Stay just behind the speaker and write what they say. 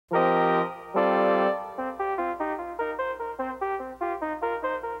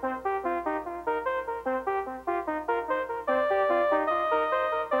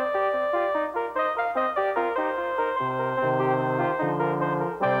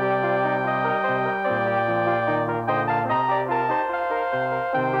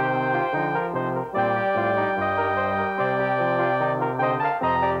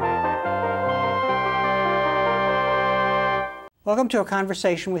Welcome to A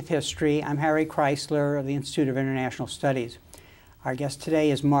Conversation with History. I'm Harry Chrysler of the Institute of International Studies. Our guest today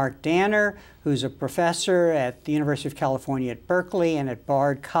is Mark Danner, who's a professor at the University of California at Berkeley and at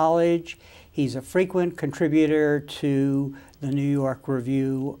Bard College. He's a frequent contributor to the New York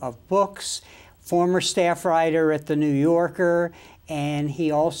Review of Books, former staff writer at the New Yorker, and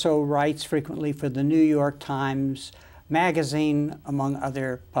he also writes frequently for the New York Times Magazine, among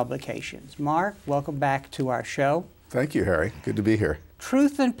other publications. Mark, welcome back to our show. Thank you, Harry. Good to be here.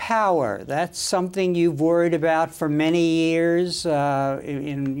 Truth and power, that's something you've worried about for many years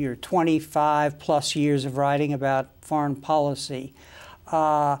in your 25-plus years of writing about foreign policy.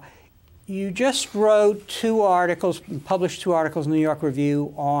 You just wrote published two articles in the New York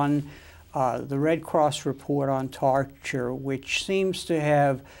Review on the Red Cross report on torture, which seems to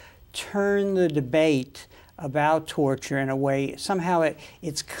have turned the debate about torture in a way, somehow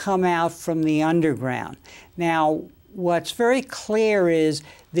it's come out from the underground. Now, what's very clear is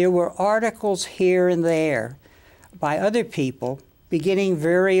there were articles here and there by other people beginning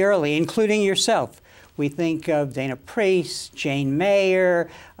very early, including yourself. We think of Dana Priest, Jane Mayer,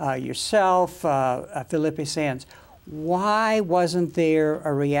 yourself, Philippe Sands. Why wasn't there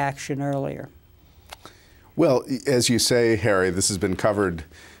a reaction earlier? Well, as you say, Harry, this has been covered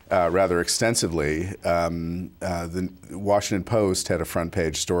rather extensively. The Washington Post had a front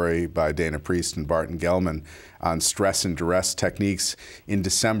page story by Dana Priest and Barton Gellman on stress and duress techniques in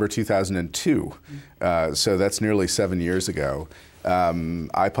December 2002. So that's nearly 7 years ago.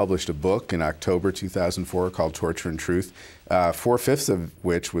 I published a book in October 2004 called Torture and Truth, 4/5 of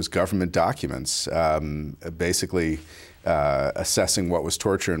which was government documents, basically assessing what was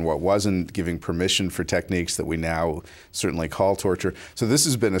torture and what wasn't, giving permission for techniques that we now certainly call torture. So this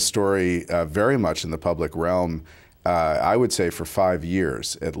has been a story very much in the public realm, I would say for 5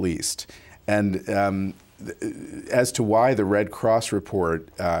 years at least. And as to why the Red Cross report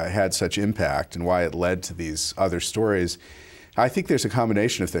had such impact and why it led to these other stories, I think there's a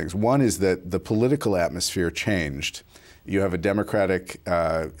combination of things. One is that the political atmosphere changed. You have a Democratic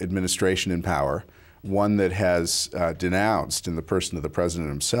administration in power, one that has denounced, in the person of the president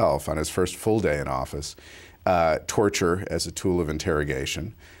himself on his first full day in office, torture as a tool of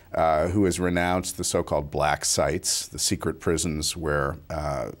interrogation, who has renounced the so-called black sites, the secret prisons where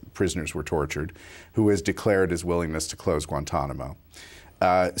prisoners were tortured, who has declared his willingness to close Guantanamo.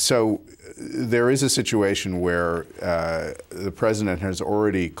 So there is a situation where the president has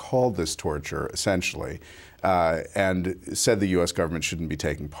already called this torture, essentially, and said the U.S. government shouldn't be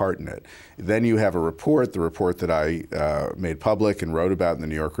taking part in it. Then you have a report, the report that I made public and wrote about in the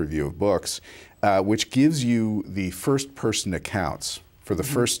New York Review of Books, which gives you the first-person accounts for the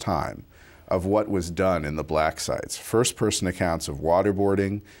first time of what was done in the black sites. First-person accounts of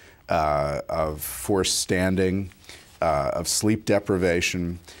waterboarding, of forced standing, of sleep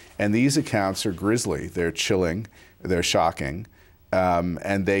deprivation. And these accounts are grisly, they're chilling, they're shocking,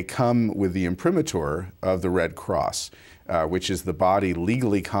 and they come with the imprimatur of the Red Cross, which is the body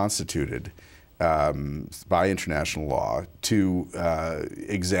legally constituted by international law to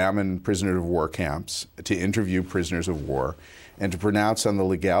examine prisoner of war camps, to interview prisoners of war, and to pronounce on the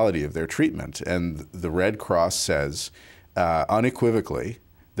legality of their treatment. And the Red Cross says unequivocally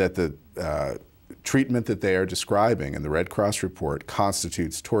that the treatment that they are describing in the Red Cross report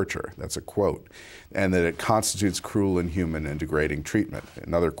constitutes torture. That's a quote. And that it constitutes cruel, inhuman, and degrading treatment.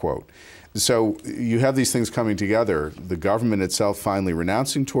 Another quote. So you have these things coming together. The government itself finally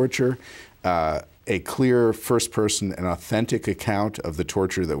renouncing torture, a clear first-person and authentic account of the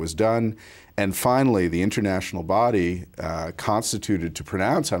torture that was done, and finally the international body constituted to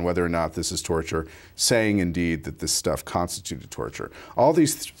pronounce on whether or not this is torture, saying indeed that this stuff constituted torture. All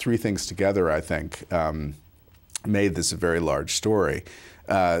these three things together, I think, made this a very large story.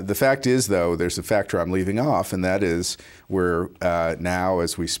 The fact is, though, there's a factor I'm leaving off, and that is we're now,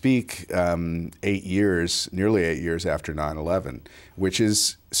 as we speak, nearly 8 years after 9/11, which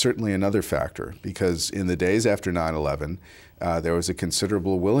is certainly another factor, because in the days after 9/11, there was a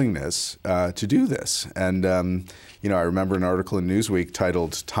considerable willingness to do this. And, you know, I remember an article in Newsweek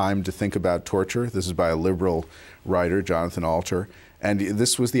titled "Time to Think About Torture." This is by a liberal writer, Jonathan Alter. And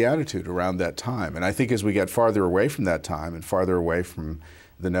this was the attitude around that time. And I think as we get farther away from that time and farther away from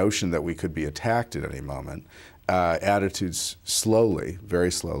the notion that we could be attacked at any moment, attitudes slowly,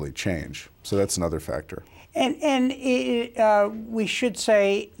 very slowly change. So that's another factor. And we should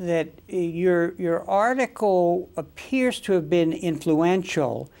say that your article appears to have been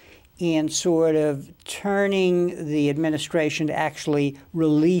influential in sort of turning the administration to actually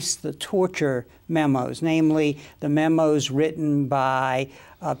release the torture memos, namely the memos written by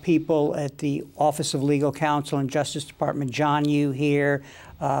people at the Office of Legal Counsel and Justice Department, John Yoo here,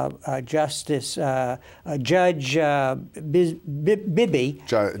 Judge Bibby.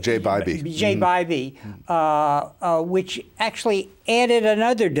 J. Bybee. J. Bybee, which actually added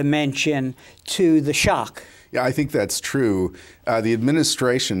another dimension to the shock. Yeah, I think that's true. The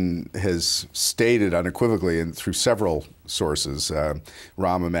administration has stated unequivocally and through several sources,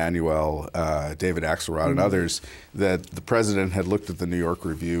 Rahm Emanuel, David Axelrod, and others, that the president had looked at the New York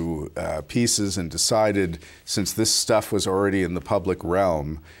Review pieces and decided, since this stuff was already in the public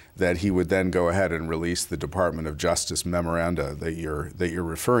realm, that he would then go ahead and release the Department of Justice memoranda that you're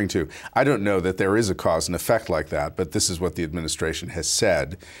referring to. I don't know that there is a cause and effect like that, but this is what the administration has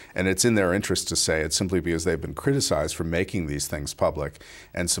said, and it's in their interest to say it simply because they've been criticized for making these things public,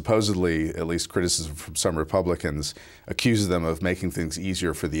 and supposedly, at least criticism from some Republicans, accuses them of making things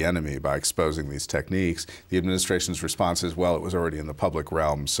easier for the enemy by exposing these techniques. The administration's response is, well, it was already in the public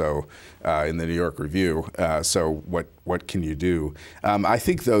realm, so in the New York Review, so what can you do? I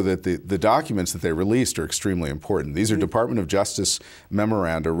think, though, that the documents that they released are extremely important. These are Department of Justice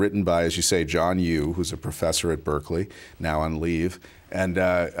memoranda written by, as you say, John Yoo, who's a professor at Berkeley, now on leave, and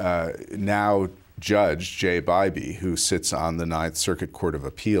now Judge J. Bybee, who sits on the Ninth Circuit Court of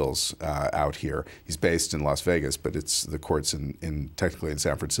Appeals out here. He's based in Las Vegas, but the court's technically in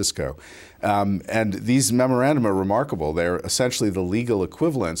San Francisco. And these memorandum are remarkable. They're essentially the legal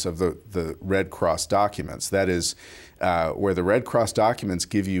equivalents of the Red Cross documents. That is, where the Red Cross documents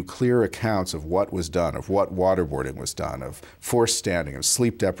give you clear accounts of what was done, of what waterboarding was done, of forced standing, of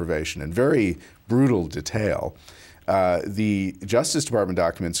sleep deprivation, in very brutal detail. The Justice Department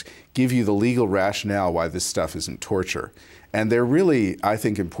documents give you the legal rationale why this stuff isn't torture. And they're really, I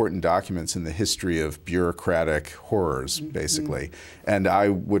think, important documents in the history of bureaucratic horrors, basically. And I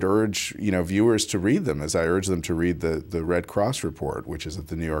would urge, viewers to read them, as I urge them to read the Red Cross report, which is at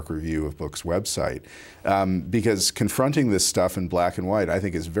the New York Review of Books website, because confronting this stuff in black and white, I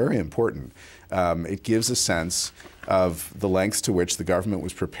think, is very important. It gives a sense of the lengths to which the government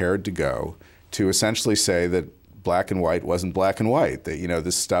was prepared to go to essentially say that black and white wasn't black and white, that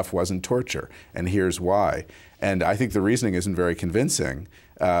this stuff wasn't torture, and here's why. And I think the reasoning isn't very convincing,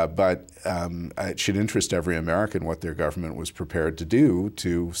 but it should interest every American what their government was prepared to do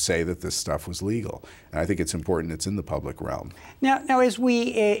to say that this stuff was legal. And I think it's important it's in the public realm. Now as we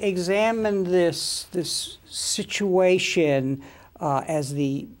examine this situation as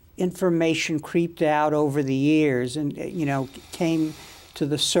the information creeped out over the years and came to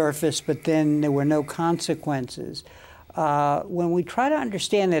the surface, but then there were no consequences. When we try to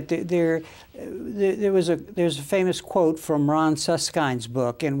understand that, there's a famous quote from Ron Suskind's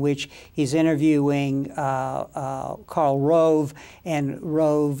book in which he's interviewing Karl Rove, and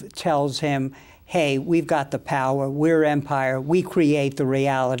Rove tells him, hey, we've got the power, we're empire, we create the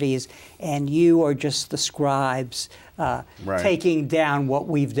realities, and you are just the scribes taking down what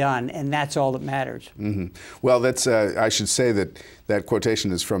we've done, and that's all that matters. Well, that's I should say that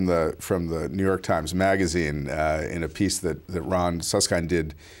quotation is from the New York Times Magazine in a piece that Ron Suskind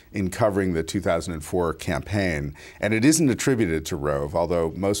did in covering the 2004 campaign, and it isn't attributed to Rove,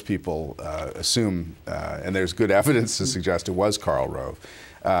 although most people assume, and there's good evidence to suggest it was Karl Rove.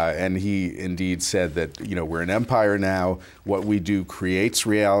 And he indeed said that, we're an empire now. What we do creates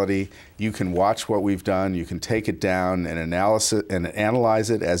reality. You can watch what we've done. You can take it down and analyze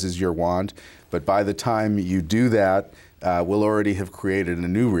it as is your want. But by the time you do that, we'll already have created a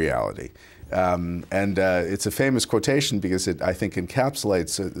new reality. It's a famous quotation because it, I think,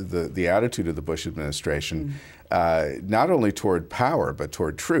 encapsulates the attitude of the Bush administration, not only toward power, but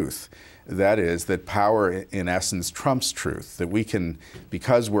toward truth. That is, that power, in essence, trumps truth, that we can,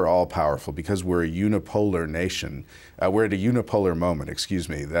 because we're all powerful, because we're a unipolar nation, we're at a unipolar moment, excuse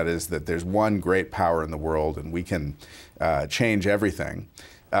me, that is, that there's one great power in the world and we can change everything.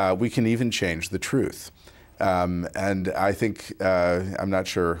 We can even change the truth. And I think, I'm not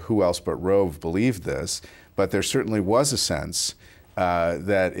sure who else but Rove believed this, but there certainly was a sense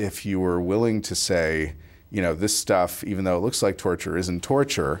that if you were willing to say, this stuff, even though it looks like torture, isn't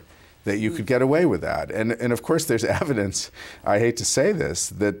torture, that you could get away with that. And of course there's evidence, I hate to say this,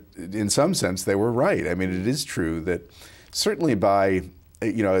 that in some sense they were right. I mean, it is true that certainly by,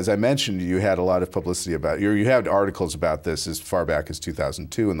 as I mentioned, you had a lot of publicity about, you had articles about this as far back as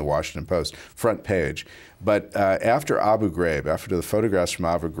 2002 in the Washington Post, front page. But after Abu Ghraib, after the photographs from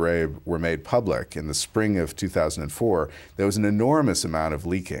Abu Ghraib were made public in the spring of 2004, there was an enormous amount of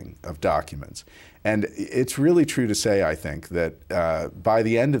leaking of documents. And it's really true to say, I think, that by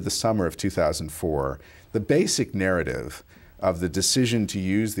the end of the summer of 2004, the basic narrative of the decision to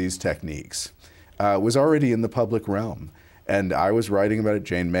use these techniques was already in the public realm. And I was writing about it.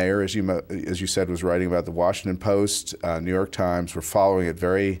 Jane Mayer, as you said, was writing about the Washington Post, New York Times were following it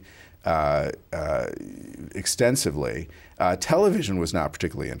very extensively. Television was not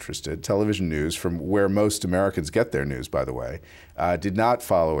particularly interested. Television news, from where most Americans get their news, by the way, did not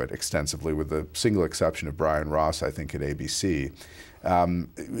follow it extensively, with the single exception of Brian Ross, I think, at ABC.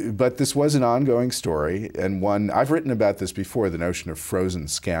 But this was an ongoing story, and one, I've written about this before, the notion of frozen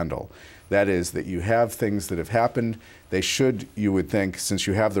scandal. That is, that you have things that have happened. They should, you would think, since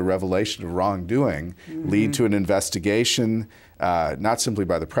you have the revelation of wrongdoing, lead to an investigation, not simply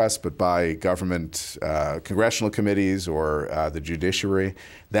by the press, but by government, congressional committees or the judiciary.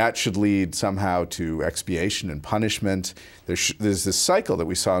 That should lead somehow to expiation and punishment. There's this cycle that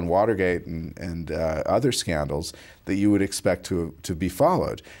we saw in Watergate and other scandals that you would expect to be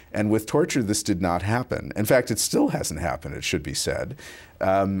followed. And with torture, this did not happen. In fact, it still hasn't happened, it should be said.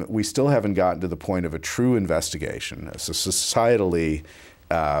 We still haven't gotten to the point of a true investigation, a societally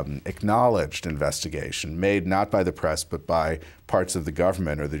acknowledged investigation made not by the press but by parts of the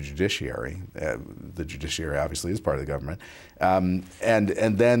government or the judiciary. The judiciary obviously is part of the government,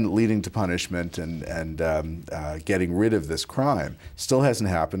 and then leading to punishment and getting rid of this crime. Still hasn't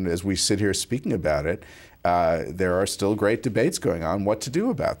happened. As we sit here speaking about it, there are still great debates going on what to do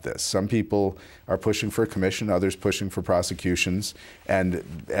about this. Some people are pushing for a commission, others pushing for prosecutions, and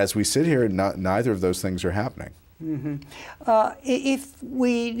as we sit here, neither of those things are happening. If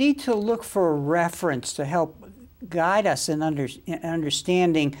we need to look for a reference to help guide us in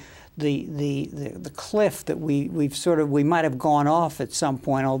understanding the cliff that we might have gone off at some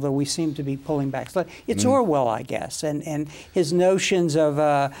point, although we seem to be pulling back. So it's Orwell, I guess, and his notions of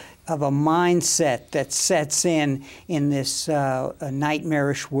a mindset that sets in this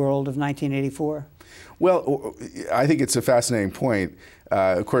nightmarish world of 1984. Well, I think it's a fascinating point.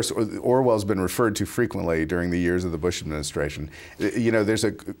 Of course, Orwell's been referred to frequently during the years of the Bush administration. You know, there's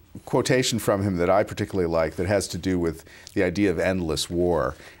a quotation from him that I particularly like that has to do with the idea of endless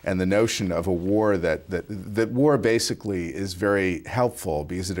war and the notion of a war that war basically is very helpful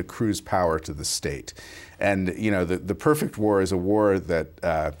because it accrues power to the state. And, you know, the perfect war is a war that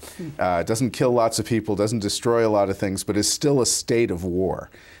doesn't kill lots of people, doesn't destroy a lot of things, but is still a state of war.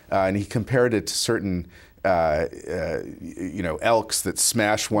 And he compared it to certain you know, elks that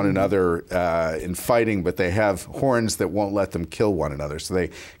smash one another in fighting, but they have horns that won't let them kill one another. So they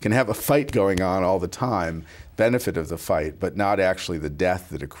can have a fight going on all the time, benefit of the fight, but not actually the death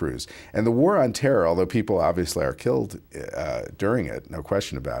that accrues. And the war on terror, although people obviously are killed during it, no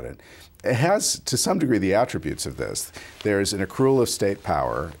question about it, it has, to some degree, the attributes of this. There's an accrual of state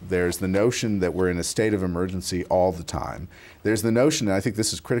power. There's the notion that we're in a state of emergency all the time. There's the notion, and I think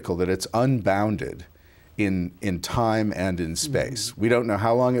this is critical, that it's unbounded in time and in space. We don't know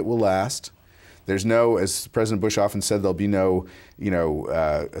how long it will last. There's no, as President Bush often said, there'll be no, you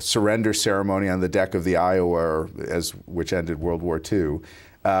know, surrender ceremony on the deck of the Iowa, which ended World War II.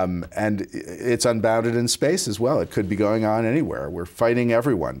 And it's unbounded in space as well. It could be going on anywhere. We're fighting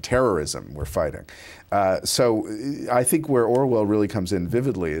everyone. Terrorism, we're fighting. So I think where Orwell really comes in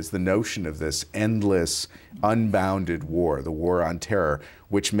vividly is the notion of this endless, unbounded war, the war on terror,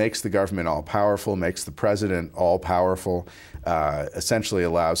 which makes the government all-powerful, makes the president all-powerful, essentially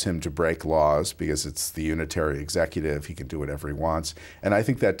allows him to break laws because it's the unitary executive. He can do whatever he wants. And I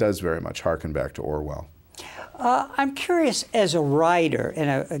think that does very much harken back to Orwell. I'm curious, as a writer,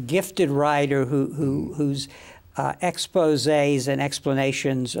 and a gifted writer whose exposés and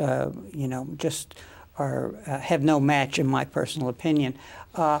explanations, you know, just have no match in my personal opinion.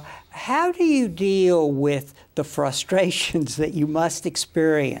 How do you deal with the frustrations that you must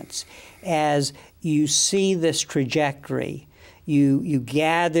experience as you see this trajectory? You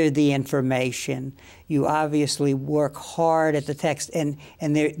gather the information. You obviously work hard at the text, and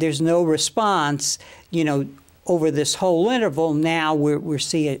there's no response, you know, over this whole interval. Now we're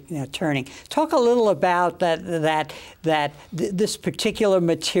seeing it, you know, turning. Talk a little about this particular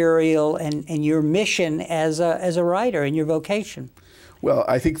material and your mission as a writer and your vocation. Well,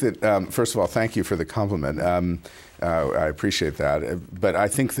 I think that first of all, thank you for the compliment. I appreciate that. But I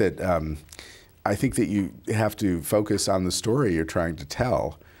think that you have to focus on the story you're trying to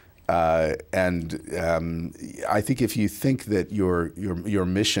tell. And I think if you think that your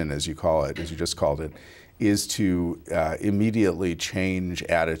mission, as you call it, as you just called it, is to immediately change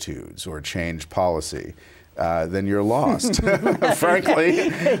attitudes or change policy, then you're lost.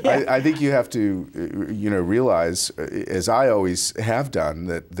 Frankly, I think you have to, realize, as I always have done,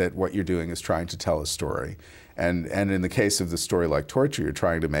 that what you're doing is trying to tell a story, and in the case of the story like torture, you're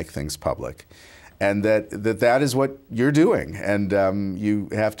trying to make things public, and that is what you're doing, and you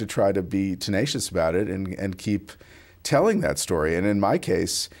have to try to be tenacious about it and keep telling that story. And in my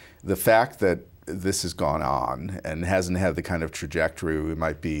case, the fact that this has gone on and hasn't had the kind of trajectory we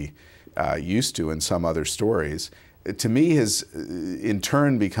might be used to in some other stories, to me has in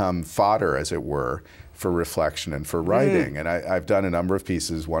turn become fodder, as it were, for reflection and for writing. And I've done a number of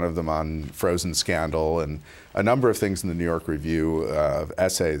pieces, one of them on frozen scandal, and a number of things in the New York Review of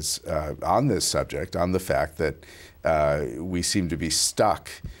essays on this subject, on the fact that we seem to be stuck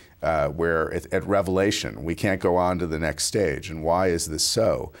where at revelation, we can't go on to the next stage. And why is this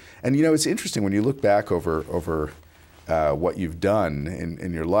so? And it's interesting when you look back over what you've done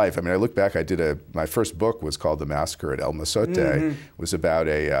in your life. I mean, I look back, my first book was called The Massacre at El Mozote. It was about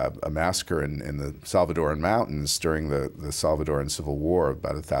a massacre in the Salvadoran mountains during the Salvadoran Civil War.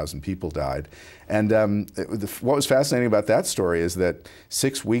 About 1,000 people died. And what was fascinating about that story is that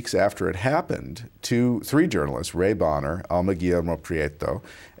 6 weeks after it happened, three journalists, Ray Bonner, Alma Guillermo Prieto,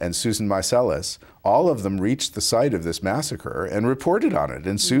 and Susan Meiselas, all of them reached the site of this massacre and reported on it.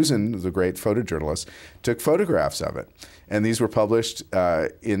 And Susan, the great photojournalist, took photographs of it. And these were published on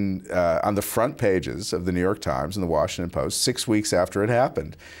the front pages of the New York Times and the Washington Post 6 weeks after it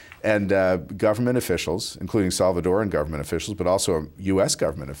happened. And government officials, including Salvadoran government officials, but also U.S.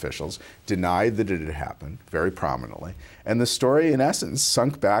 government officials, denied that it had happened very prominently. And the story, in essence,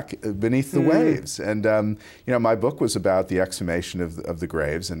 sunk back beneath the waves. And my book was about the exhumation of the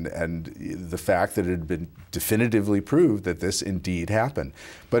graves and the fact that it had been definitively proved that this indeed happened.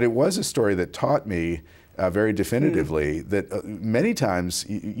 But it was a story that taught me very definitively that many times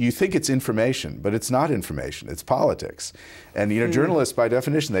you think it's information, but it's not information, it's politics. And journalists, by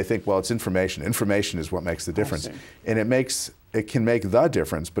definition, they think, well, it's information. Information is what makes the difference. And it can make the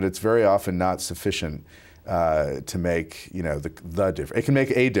difference, but it's very often not sufficient to make the difference. It can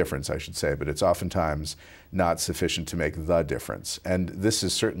make a difference, I should say, but it's oftentimes not sufficient to make the difference. And this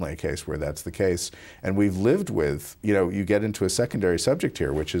is certainly a case where that's the case. And we've lived with, you get into a secondary subject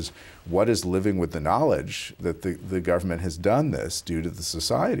here, which is what is living with the knowledge that the government has done this due to the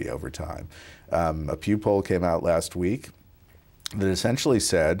society over time. A Pew poll came out last week that essentially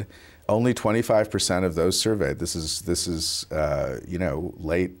said only 25% of those surveyed, this is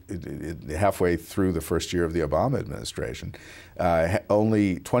late, halfway through the first year of the Obama administration,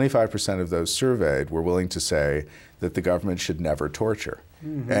 only 25% of those surveyed were willing to say that the government should never torture.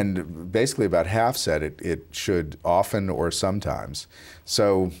 And basically about half said it should often or sometimes.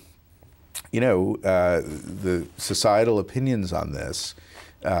 So, the societal opinions on this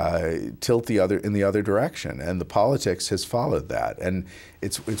tilt in the other direction, and the politics has followed that. And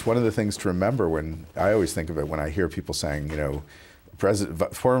it's one of the things to remember when I always think of it when I hear people saying,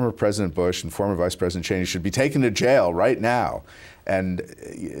 former President Bush and former Vice President Cheney should be taken to jail right now, and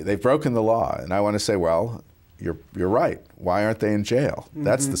they've broken the law. And I want to say, well, you're right. Why aren't they in jail?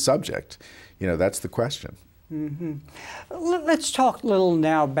 That's the subject. That's the question. Let's talk a little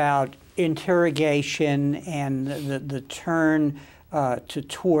now about interrogation and the turn to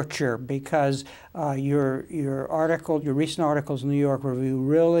torture, because your recent articles in the New York Review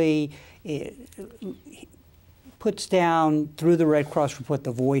really puts down through the Red Cross report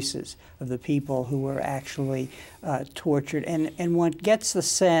the voices of the people who were actually tortured, and one gets the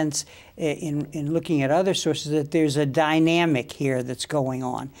sense in looking at other sources that there's a dynamic here that's going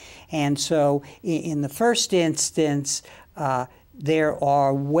on. And so in the first instance, there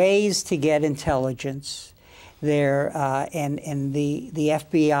are ways to get intelligence. And the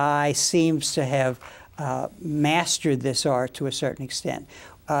FBI seems to have mastered this art to a certain extent.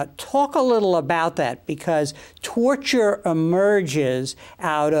 Talk a little about that, because torture emerges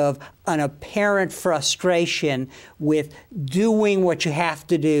out of an apparent frustration with doing what you have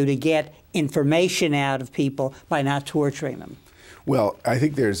to do to get information out of people by not torturing them. Well, I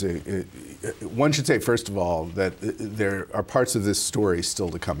think there's one should say, first of all, that there are parts of this story still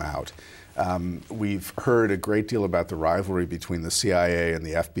to come out. We've heard a great deal about the rivalry between the CIA and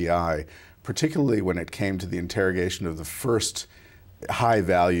the FBI, particularly when it came to the interrogation of the first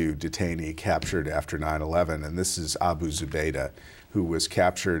high-value detainee captured after 9/11, and this is Abu Zubaydah, who was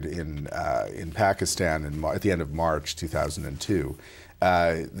captured in Pakistan at the end of March 2002.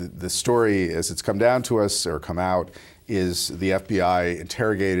 The story, as it's come down to us or come out, is the FBI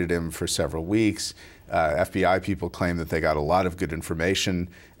interrogated him for several weeks. FBI people claim that they got a lot of good information.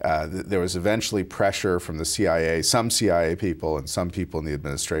 There was eventually pressure from the CIA, some CIA people and some people in the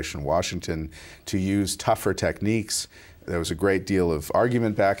administration in Washington, to use tougher techniques. There was a great deal of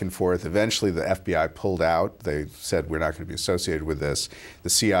argument back and forth. Eventually, the FBI pulled out. They said, we're not going to be associated with this. The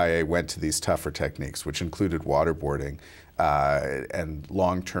CIA went to these tougher techniques, which included waterboarding and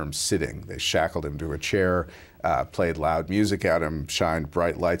long-term sitting. They shackled him to a chair, played loud music at him, shined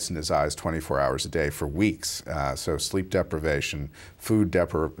bright lights in his eyes 24 hours a day for weeks. So sleep deprivation, food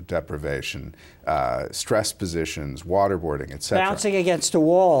deprivation, stress positions, waterboarding, etc. Bouncing against a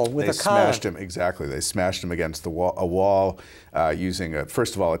wall with a collar. They smashed him, exactly. They smashed him against the wall, a wall using,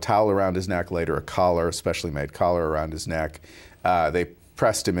 first of all, a towel around his neck, later a collar, a specially made collar around his neck. They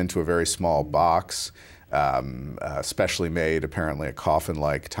pressed him into a very small box. Specially made, apparently a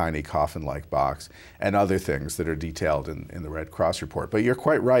coffin-like, tiny coffin-like box, and other things that are detailed in the Red Cross report. But you're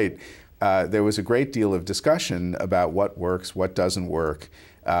quite right. There was a great deal of discussion about what works, what doesn't work.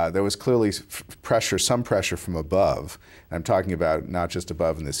 There was clearly pressure, some pressure from above. I'm talking about not just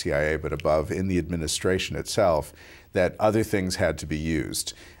above in the CIA, but above in the administration itself, that other things had to be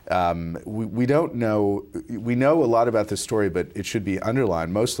used. We don't know, we know a lot about this story, but it should be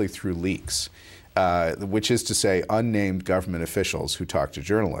underlined mostly through leaks. Which is to say unnamed government officials who talk to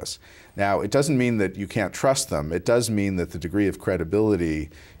journalists. Now, it doesn't mean that you can't trust them. It does mean that the degree of credibility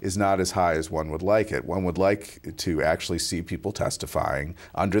is not as high as one would like it. One would like to actually see people testifying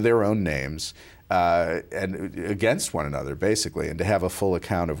under their own names and against one another, basically, and to have a full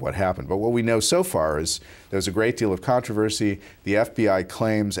account of what happened. But what we know so far is there's a great deal of controversy. The FBI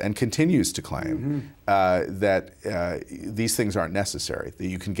claims and continues to claim that these things aren't necessary, that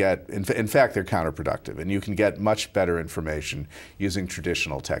you can get, in fact, they're counterproductive, and you can get much better information using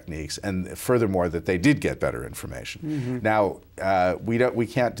traditional techniques, and furthermore, that they did get better information. Now, we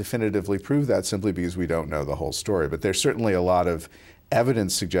can't definitively prove that simply because we don't know the whole story, but there's certainly a lot of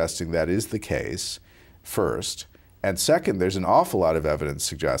evidence suggesting that is the case, first. And second, there's an awful lot of evidence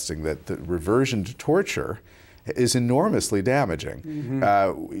suggesting that the reversion to torture is enormously damaging.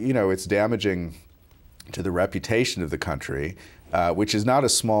 You know, it's damaging to the reputation of the country, which is not a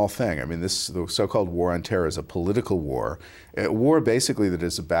small thing. I mean, the so-called war on terror is a political war, a war basically that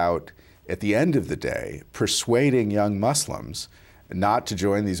is about, at the end of the day, persuading young Muslims not to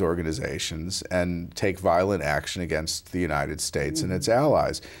join these organizations and take violent action against the United States and its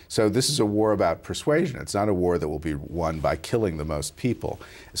allies. So this is a war about persuasion. It's not a war that will be won by killing the most people.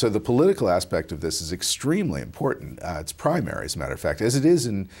 So the political aspect of this is extremely important. It's primary, as a matter of fact, as it is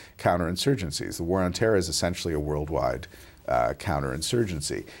in counterinsurgencies. The war on terror is essentially a worldwide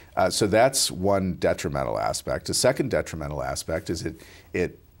counterinsurgency. So that's one detrimental aspect. A second detrimental aspect is it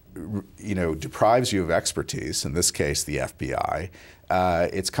deprives you of expertise, in this case the FBI.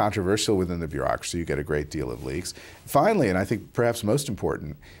 It's controversial within the bureaucracy. You get a great deal of leaks. Finally, and I think perhaps most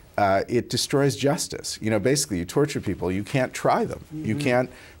important, it destroys justice. You know, basically you torture people, you can't try them. You can't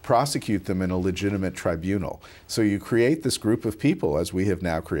prosecute them in a legitimate tribunal. So you create this group of people, as we have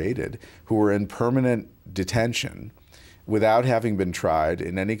now created, who are in permanent detention without having been tried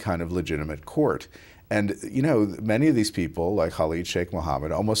in any kind of legitimate court. And, you know, many of these people, like Khalid Sheikh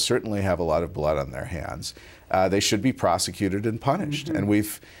Mohammed, almost certainly have a lot of blood on their hands. They should be prosecuted and punished. And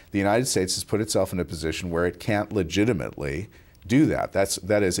the United States has put itself in a position where it can't legitimately do that.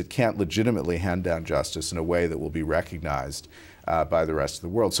 That is, it can't legitimately hand down justice in a way that will be recognized by the rest of the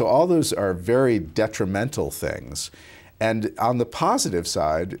world. So all those are very detrimental things. And on the positive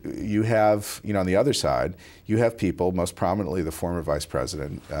side, you have, on the other side, you have people, most prominently the former Vice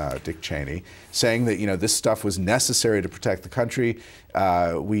President, Dick Cheney, saying that, this stuff was necessary to protect the country.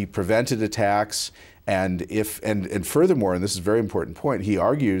 We prevented attacks. And furthermore, and this is a very important point, he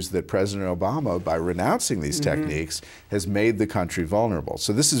argues that President Obama, by renouncing these techniques, has made the country vulnerable.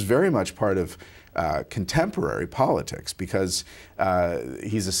 So this is very much part of contemporary politics, because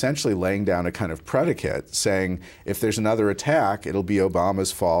he's essentially laying down a kind of predicate saying if there's another attack, it'll be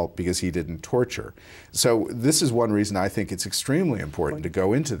Obama's fault because he didn't torture. So this is one reason I think it's extremely important to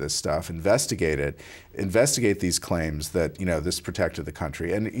go into this stuff, investigate it, investigate these claims that this protected the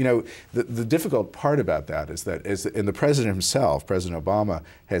country. And the difficult part about that is that, and the president himself, President Obama,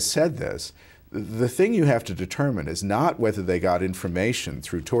 has said this. The thing you have to determine is not whether they got information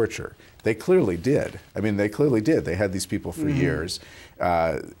through torture. They clearly did. I mean, they clearly did. They had these people for years.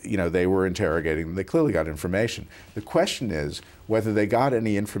 They were interrogating them. They clearly got information. The question is whether they got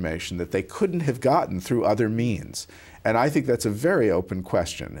any information that they couldn't have gotten through other means. And I think that's a very open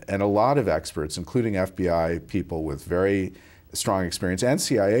question. And a lot of experts, including FBI people with very strong experience and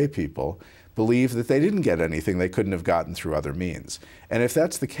CIA people, believe that they didn't get anything they couldn't have gotten through other means. And if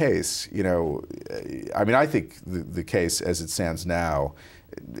that's the case, you know, I mean, I think the case as it stands now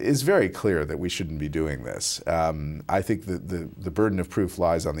is very clear that we shouldn't be doing this. I think that the burden of proof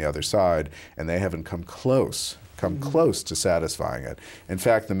lies on the other side, and they haven't come close to satisfying it. In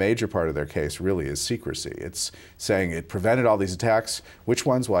fact, the major part of their case really is secrecy. It's saying it prevented all these attacks. Which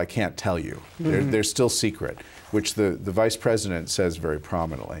ones? Well, I can't tell you. They're still secret, which the vice president says very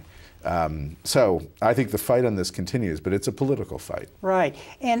prominently. So I think the fight on this continues, but it's a political fight. Right,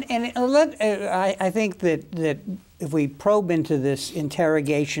 and I think that if we probe into this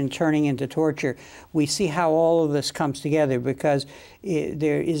interrogation turning into torture, we see how all of this comes together, because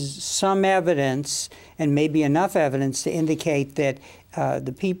there is some evidence, and maybe enough evidence, to indicate that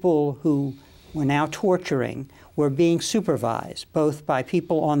the people who we're now torturing were being supervised, both by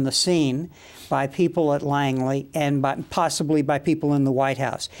people on the scene, by people at Langley, and possibly by people in the White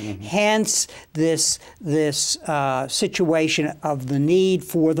House. Hence, this situation of the need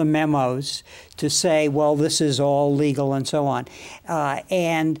for the memos to say, well, this is all legal and so on.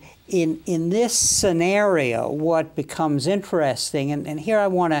 And in this scenario, what becomes interesting, and here I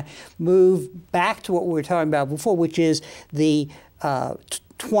want to move back to what we were talking about before, which is the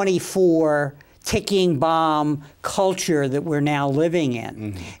 24 ticking bomb culture that we're now living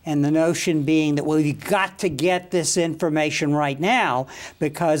in. And the notion being that, well, you've got to get this information right now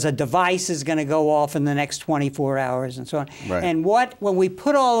because a device is going to go off in the next 24 hours and so on. Right. And when we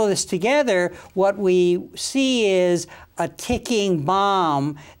put all of this together, what we see is a ticking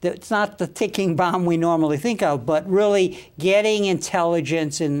bomb that's not the ticking bomb we normally think of, but really getting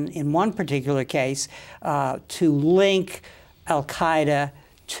intelligence in one particular case to link Al-Qaeda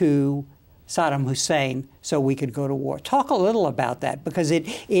to Saddam Hussein so we could go to war. Talk a little about that, because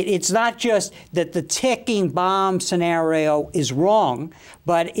it's not just that the ticking bomb scenario is wrong,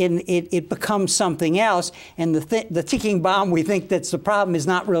 but it becomes something else, and the ticking bomb we think that's the problem is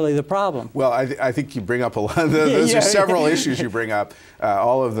not really the problem. Well, I think you bring up a lot. Those are several issues you bring up,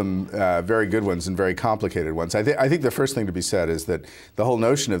 all of them very good ones and very complicated ones. I think the first thing to be said is that the whole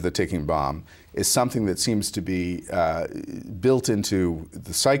notion of the ticking bomb is something that seems to be built into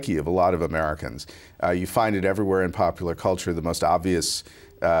the psyche of a lot of Americans. You find it everywhere in popular culture. The most obvious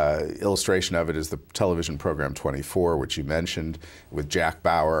illustration of it is the television program 24, which you mentioned, with Jack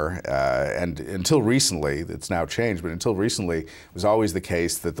Bauer. And until recently, it's now changed, but until recently, it was always the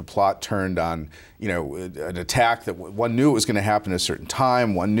case that the plot turned on, you know, an attack that one knew it was going to happen at a certain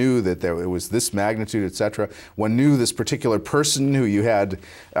time, one knew that it was this magnitude, et cetera. One knew this particular person who you had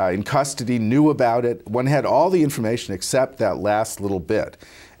in custody knew about it. One had all the information except that last little bit,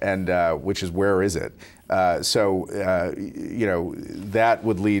 and which is, where is it? You know, that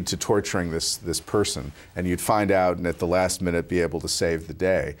would lead to torturing this person, and you'd find out and at the last minute be able to save the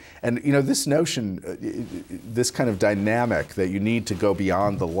day. And you know, this notion, this kind of dynamic that you need to go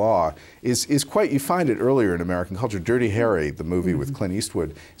beyond the law is quite, you find it earlier in American culture. Dirty Harry, the movie with Clint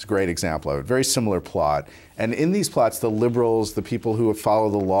Eastwood, is a great example of it. Very similar plot. And in these plots, the liberals, the people who follow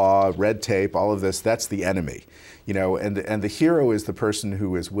the law, red tape, all of this, that's the enemy. You know, and the hero is the person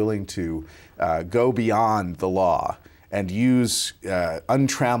who is willing to go beyond the law and use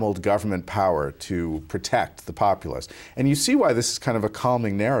untrammeled government power to protect the populace. And you see why this is kind of a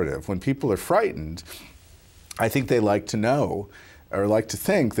calming narrative. When people are frightened, I think they like to know, or like to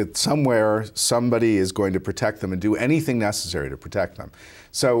think, that somewhere somebody is going to protect them and do anything necessary to protect them.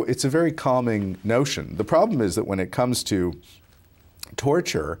 So it's a very calming notion. The problem is that when it comes to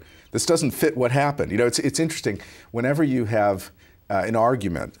torture, this doesn't fit what happened. You know, it's interesting. Whenever you have an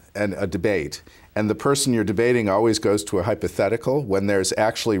argument and a debate, and the person you're debating always goes to a hypothetical, when there's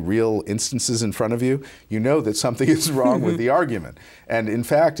actually real instances in front of you, you know that something is wrong with the argument. And in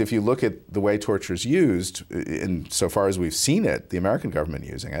fact, if you look at the way torture is used, insofar as we've seen it, the American government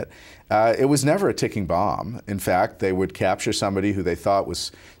using it, it was never a ticking bomb. In fact, they would capture somebody who they thought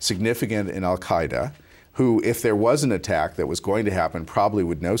was significant in Al-Qaeda, who, if there was an attack that was going to happen, probably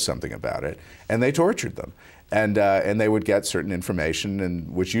would know something about it, and they tortured them. And they would get certain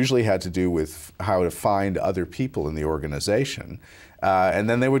information, which usually had to do with how to find other people in the organization. And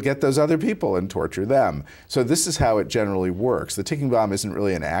then they would get those other people and torture them. So this is how it generally works. The ticking bomb isn't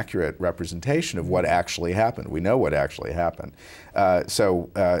really an accurate representation of what actually happened. We know what actually happened. I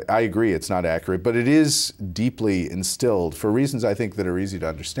agree it's not accurate, but it is deeply instilled for reasons I think that are easy to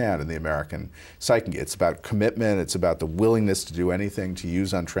understand in the American psyche. It's about commitment. It's about the willingness to do anything, to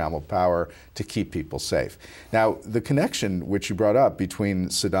use untrammeled power to keep people safe. Now, the connection which you brought up between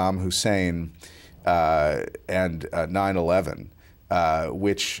Saddam Hussein and 9/11,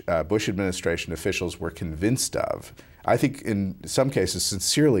 which Bush administration officials were convinced of I think in some cases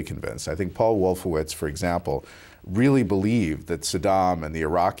sincerely convinced. I think Paul Wolfowitz, for example, really believed that Saddam and the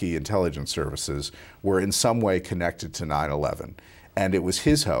Iraqi intelligence services were in some way connected to 9/11. And it was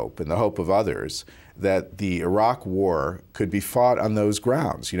his hope, and the hope of others, that the Iraq war could be fought on those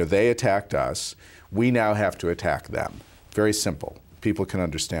grounds. You know, they attacked us, we now have to attack them. Very simple. People can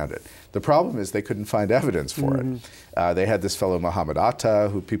understand it. The problem is they couldn't find evidence for it. They had this fellow Mohammed Atta,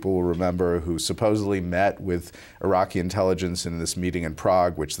 who people will remember, who supposedly met with Iraqi intelligence in this meeting in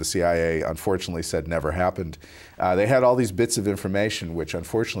Prague, which the CIA unfortunately said never happened. They had all these bits of information which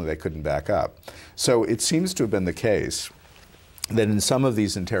unfortunately they couldn't back up. So it seems to have been the case that in some of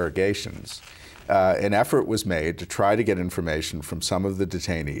these interrogations, an effort was made to try to get information from some of the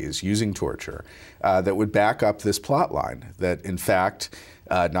detainees using torture that would back up this plot line, that in fact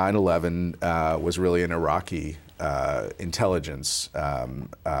 9/11 was really an Iraqi intelligence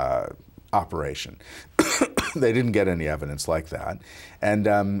operation. They didn't get any evidence like that.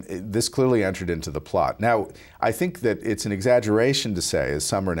 And this clearly entered into the plot. Now, I think that it's an exaggeration to say, as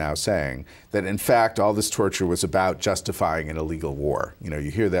some are now saying, that in fact all this torture was about justifying an illegal war. You know,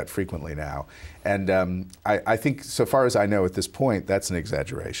 you hear that frequently now. And I think, so far as I know at this point, that's an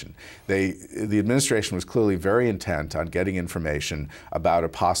exaggeration. The administration was clearly very intent on getting information about a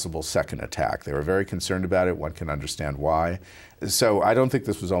possible second attack. They were very concerned about it. One can understand why. So I don't think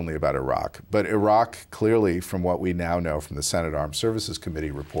this was only about Iraq. But Iraq, clearly, from what we now know from the Senate Armed Services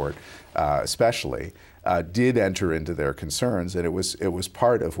Committee report, especially, did enter into their concerns, and it was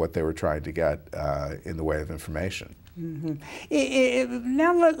part of what they were trying to get in the way of information.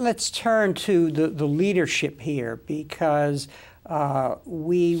 Now let's turn to the leadership here, because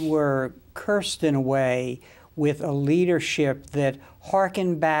we were cursed in a way with a leadership that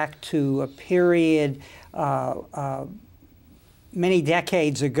harkened back to a period many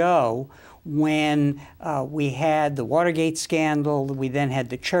decades ago when we had the Watergate scandal, we then had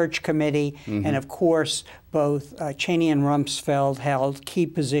the Church Committee, and of course both Cheney and Rumsfeld held key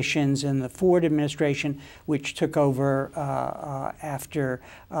positions in the Ford administration, which took over after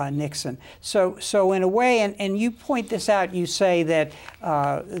Nixon. So in a way, and you point this out, you say that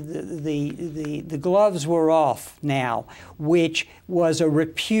the gloves were off now, which was a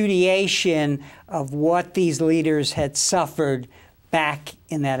repudiation of what these leaders had suffered back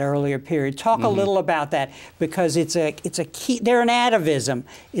in that earlier period. Talk a little about that, because it's a key, they're an atavism.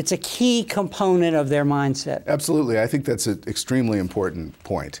 It's a key component of their mindset. Absolutely. I think that's an extremely important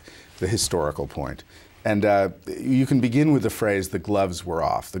point, the historical point. And you can begin with the phrase, the gloves were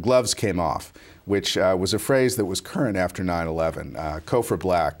off. The gloves came off, which was a phrase that was current after 9/11. Cofer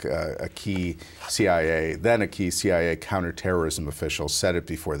Black, a key CIA, then a key CIA counterterrorism official, said it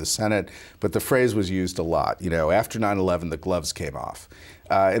before the Senate, but the phrase was used a lot. You know, after 9/11, the gloves came off.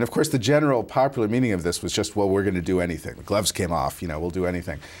 And of course, the general popular meaning of this was just, well, we're going to do anything. The gloves came off, you know, we'll do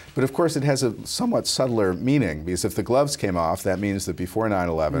anything. But of course, it has a somewhat subtler meaning, because if the gloves came off, that means that before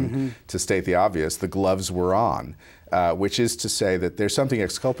 9/11, to state the obvious, the gloves were on. Which is to say that there's something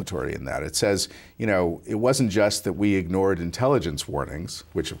exculpatory in that. It says, you know, it wasn't just that we ignored intelligence warnings,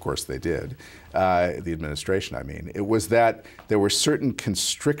 which of course they did, the administration, I mean. It was that there were certain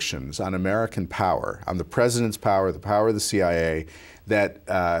constrictions on American power, on the president's power, the power of the CIA, that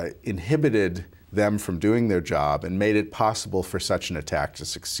inhibited them from doing their job and made it possible for such an attack to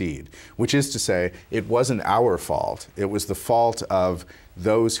succeed. Which is to say, it wasn't our fault. It was the fault of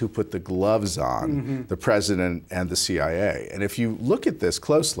those who put the gloves on, the president and the CIA. And if you look at this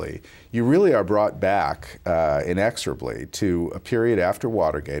closely, you really are brought back inexorably to a period after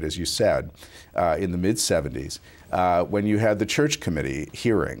Watergate, as you said, in the mid-70s, when you had the Church Committee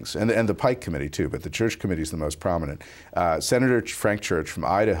hearings, and the Pike Committee too, but the Church Committee is the most prominent. Senator Frank Church from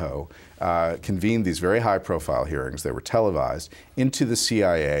Idaho convened these very high-profile hearings, they were televised, into the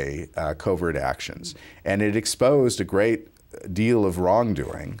CIA covert actions. And it exposed a great deal of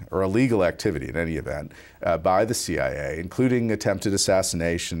wrongdoing, or illegal activity in any event, by the CIA, including attempted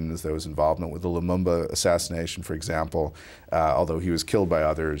assassinations. There was involvement with the Lumumba assassination, for example, although he was killed by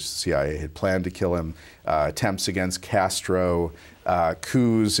others. CIA had planned to kill him. Attempts against Castro,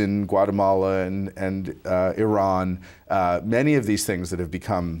 coups in Guatemala and Iran. Many of these things that have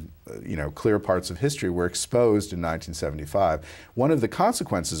become you know, clear parts of history were exposed in 1975. One of the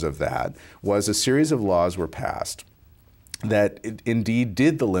consequences of that was a series of laws were passed that indeed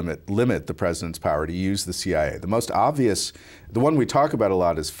did limit the president's power to use the CIA. The most obvious, the one we talk about a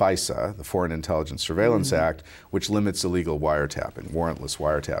lot is FISA, the Foreign Intelligence Surveillance Act, which limits illegal wiretapping, warrantless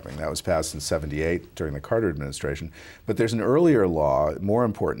wiretapping. That was passed in '78 during the Carter administration. But there's an earlier law, more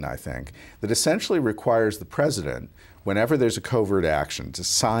important I think, that essentially requires the president, whenever there's a covert action, to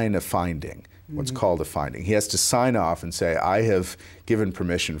sign a finding. what's called a finding. He has to sign off and say, I have given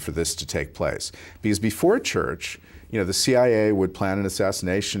permission for this to take place. Because before Church, the CIA would plan an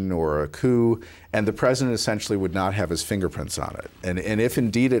assassination or a coup, and the president essentially would not have his fingerprints on it. And if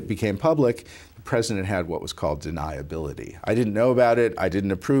indeed it became public, the president had what was called deniability. I didn't know about it, I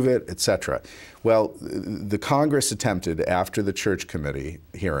didn't approve it, etc. Well, the Congress attempted, after the Church Committee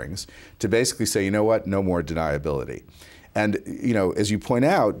hearings, to basically say, you know what, no more deniability. And, as you point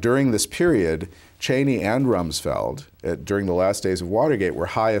out, during this period, Cheney and Rumsfeld, during the last days of Watergate, were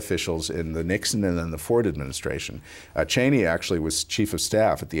high officials in the Nixon and then the Ford administration. Cheney actually was chief of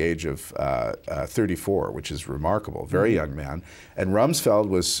staff at the age of 34, which is remarkable, very young man. And Rumsfeld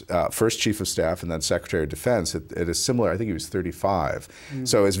was first chief of staff and then Secretary of Defense at a similar, I think he was 35.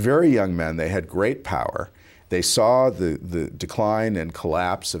 So as very young men, they had great power. They saw the decline and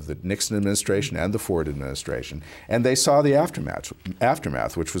collapse of the Nixon administration and the Ford administration, and they saw the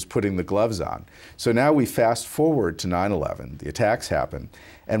aftermath, which was putting the gloves on. So now we fast forward to 9/11, the attacks happen,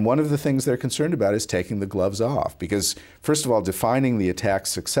 and one of the things they're concerned about is taking the gloves off, because first of all, defining the attack's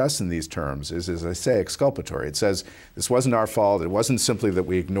success in these terms is, as I say, exculpatory. It says, this wasn't our fault, it wasn't simply that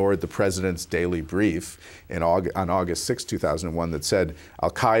we ignored the president's daily brief on August 6, 2001 that said,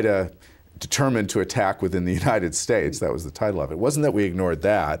 Al-Qaeda determined to attack within the United States. That was the title of it. It wasn't that we ignored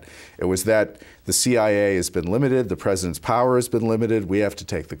that. It was that the CIA has been limited, the president's power has been limited, we have to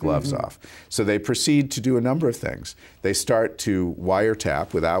take the gloves off. So they proceed to do a number of things. They start to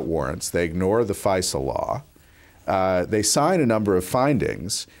wiretap without warrants. They ignore the FISA law. They sign a number of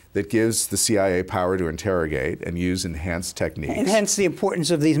findings that gives the CIA power to interrogate and use enhanced techniques. And hence the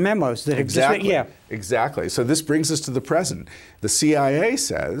importance of these memos that exist. Yeah. Exactly. So this brings us to the present. The CIA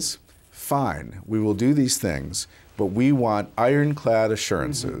says, fine, we will do these things, but we want ironclad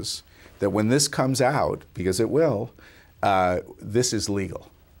assurances that when this comes out, because it will, this is legal.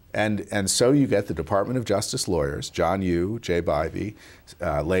 And so you get the Department of Justice lawyers, John Yoo, Jay Bybee,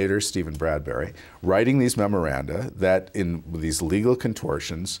 later Stephen Bradbury, writing these memoranda that in these legal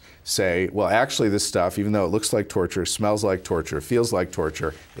contortions say, well, actually this stuff, even though it looks like torture, smells like torture, feels like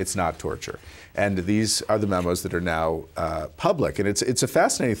torture, it's not torture. And these are the memos that are now public. And it's a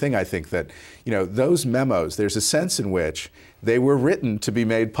fascinating thing, I think, that those memos, there's a sense in which they were written to be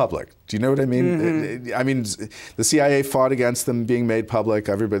made public. Do you know what I mean? I mean, the CIA fought against them being made public.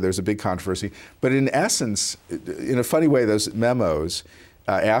 There's a big controversy. But in essence, in a funny way, those memos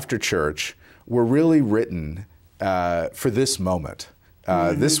after Church were really written for this moment.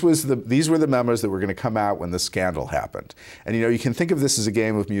 These were the memos that were going to come out when the scandal happened. And you can think of this as a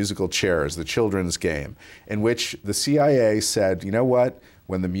game of musical chairs, the children's game, in which the CIA said, you know what,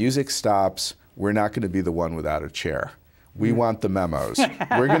 when the music stops, we're not going to be the one without a chair. We want the memos.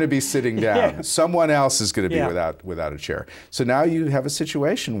 We're going to be sitting down. Yeah. Someone else is going to be without a chair. So now you have a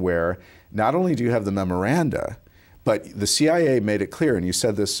situation where not only do you have the memoranda, but the CIA made it clear, and you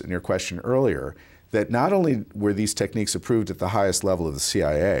said this in your question earlier, that not only were these techniques approved at the highest level of the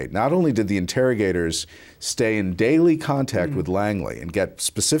CIA, not only did the interrogators stay in daily contact with Langley and get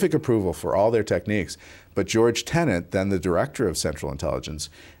specific approval for all their techniques, but George Tenet, then the director of Central Intelligence,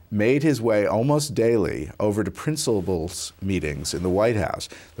 made his way almost daily over to principals meetings in the White House.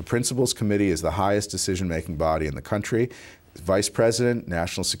 The Principals Committee is the highest decision-making body in the country. Vice President,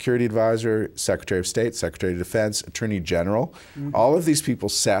 National Security Advisor, Secretary of State, Secretary of Defense, Attorney General. All of these people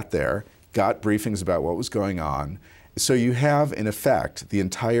sat there, got briefings about what was going on. So you have, in effect, the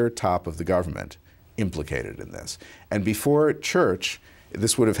entire top of the government implicated in this. And before Church,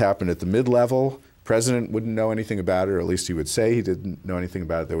 this would have happened at the mid-level. President wouldn't know anything about it, or at least he would say he didn't know anything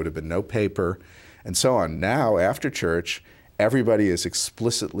about it. There would have been no paper, and so on. Now, after Church, everybody is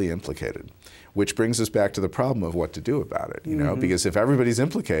explicitly implicated, which brings us back to the problem of what to do about it, because if everybody's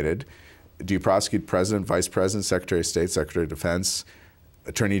implicated, do you prosecute President, Vice President, Secretary of State, Secretary of Defense,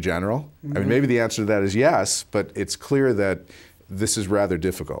 Attorney General? I mean, maybe the answer to that is yes, but it's clear that this is rather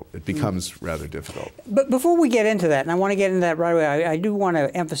difficult. It becomes rather difficult. But before we get into that, and I want to get into that right away, I do want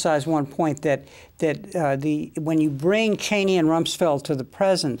to emphasize one point that when you bring Cheney and Rumsfeld to the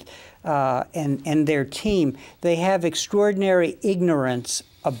present and their team, they have extraordinary ignorance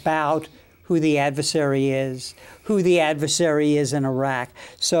about who the adversary is, who the adversary is in Iraq.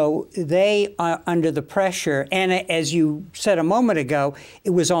 So they are under the pressure, and as you said a moment ago, it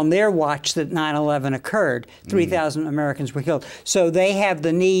was on their watch that 9/11 occurred. 3,000 Americans were killed. So they have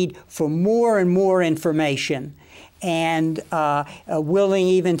the need for more and more information. and willing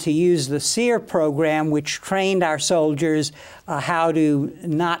even to use the SEER program, which trained our soldiers how to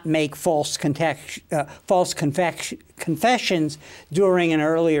not make false confessions during an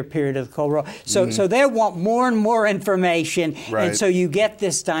earlier period of the Cold War. So, so they want more and more information, and so you get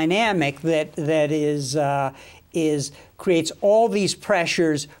this dynamic that creates all these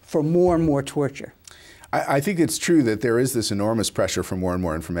pressures for more and more torture. I think it's true that there is this enormous pressure for more and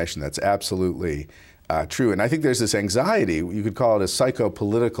more information. That's absolutely true. And I think there's this anxiety, you could call it a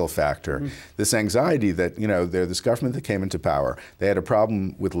psychopolitical factor, this anxiety that, you know, this government that came into power, they had a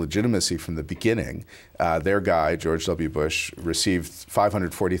problem with legitimacy from the beginning. Their guy, George W. Bush, received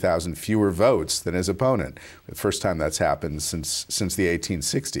 540,000 fewer votes than his opponent. The first time that's happened since the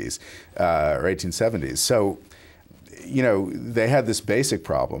 1860s or 1870s. So, you know, they had this basic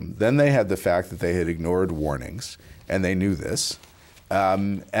problem. Then they had the fact that they had ignored warnings, and they knew this.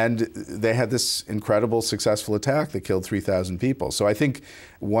 And they had this incredible successful attack that killed 3,000 people. So I think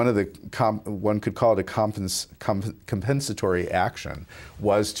one could call it a compensatory action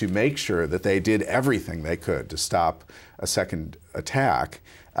was to make sure that they did everything they could to stop a second attack,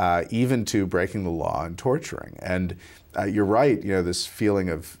 even to breaking the law and torturing. And you're right, you know, this feeling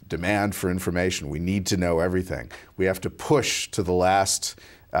of demand for information. We need to know everything. We have to push to the last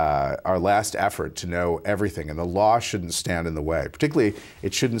our last effort to know everything, and the law shouldn't stand in the way. Particularly,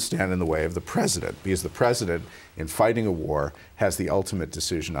 it shouldn't stand in the way of the president, because the president, in fighting a war, has the ultimate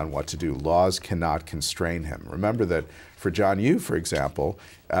decision on what to do. Laws cannot constrain him. Remember that for John Yoo, for example,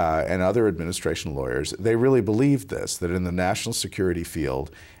 and other administration lawyers, they really believed this, that in the national security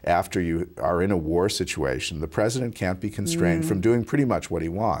field, after you are in a war situation, the president can't be constrained from doing pretty much what he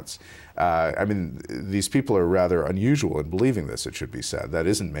wants. I mean, these people are rather unusual in believing this, it should be said. That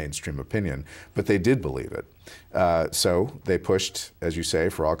isn't mainstream opinion, but they did believe it. So they pushed, as you say,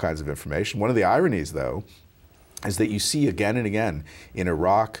 for all kinds of information. One of the ironies, though, is that you see again and again in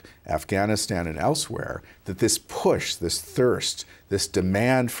Iraq, Afghanistan, and elsewhere that this push, this thirst, this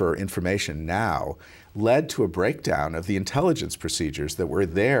demand for information now led to a breakdown of the intelligence procedures that were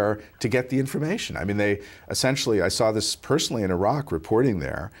there to get the information. I mean, they essentially, I saw this personally in Iraq reporting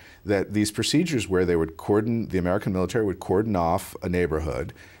there, that these procedures where they would the American military would cordon off a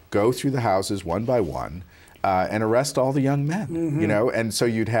neighborhood, go through the houses one by one, and arrest all the young men, you know? And so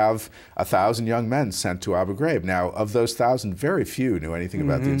you'd have 1,000 young men sent to Abu Ghraib. Now, of those 1,000, very few knew anything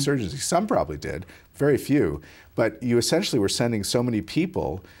about the insurgency. Some probably did, very few. But you essentially were sending so many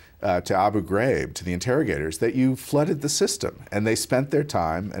people to Abu Ghraib, to the interrogators, that you flooded the system. And they spent their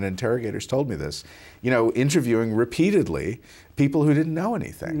time, and interrogators told me this, you know, interviewing repeatedly people who didn't know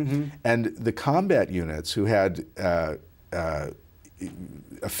anything. And the combat units who had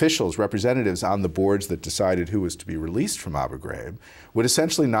officials, representatives on the boards that decided who was to be released from Abu Ghraib would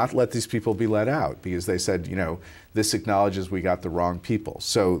essentially not let these people be let out, because they said, you know, this acknowledges we got the wrong people.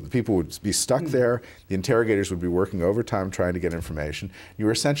 So the people would be stuck there, the interrogators would be working overtime trying to get information. You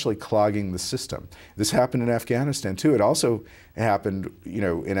were essentially clogging the system. This happened in Afghanistan too. It also happened, you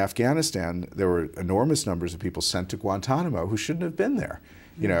know, in Afghanistan, there were enormous numbers of people sent to Guantanamo who shouldn't have been there.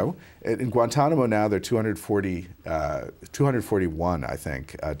 You know, in Guantanamo now there are 241, I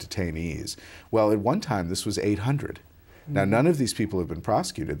think, detainees. Well, at one time this was 800. Now, none of these people have been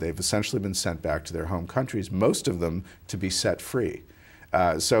prosecuted. They've essentially been sent back to their home countries, most of them to be set free.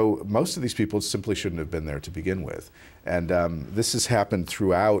 So most of these people simply shouldn't have been there to begin with. And this has happened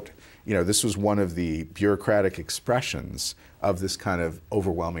throughout. You know, this was one of the bureaucratic expressions of this kind of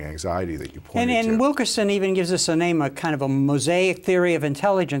overwhelming anxiety that you pointed to. And Wilkerson even gives us a name, a kind of a mosaic theory of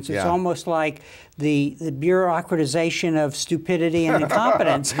intelligence. It's almost like the bureaucratization of stupidity and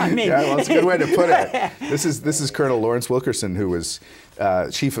incompetence. I mean, yeah, well, it's a good way to put it. This is Colonel Lawrence Wilkerson, who was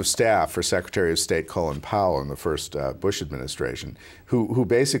Chief of Staff for Secretary of State Colin Powell in the first Bush administration, who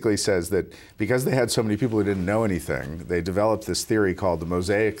basically says that because they had so many people who didn't know anything, they developed this theory called the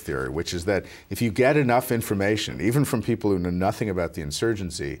mosaic theory, which is that if you get enough information, even from people who know nothing about the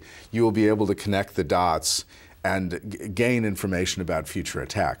insurgency, you will be able to connect the dots and gain information about future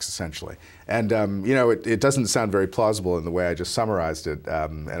attacks, essentially. And, you know, it doesn't sound very plausible in the way I just summarized it,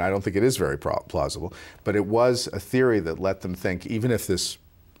 and I don't think it is very plausible, but it was a theory that let them think, even if these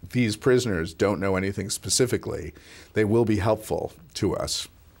prisoners don't know anything specifically, they will be helpful to us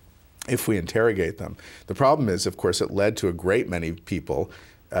if we interrogate them. The problem is, of course, it led to a great many people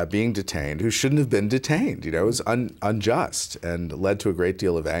being detained who shouldn't have been detained. You know, it was unjust and led to a great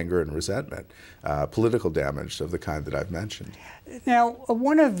deal of anger and resentment, political damage of the kind that I've mentioned. Now,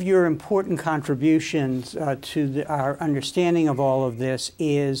 one of your important contributions to our understanding of all of this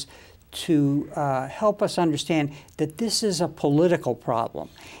is to help us understand that this is a political problem,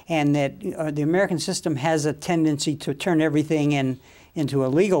 and that the American system has a tendency to turn everything into a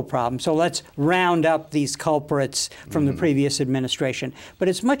legal problem. So let's round up these culprits from the previous administration. But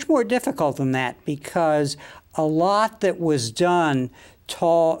it's much more difficult than that, because a lot that was done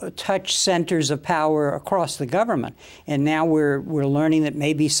touch centers of power across the government. And now we're learning that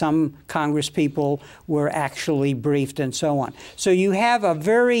maybe some Congress people were actually briefed and so on. So you have a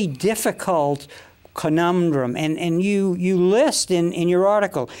very difficult conundrum, and you list in your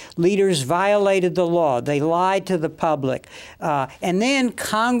article, leaders violated the law, they lied to the public, and then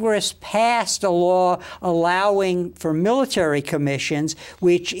Congress passed a law allowing for military commissions,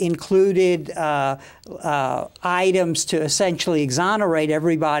 which included items to essentially exonerate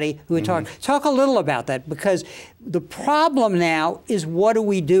everybody who had talk a little about that, because the problem now is, what do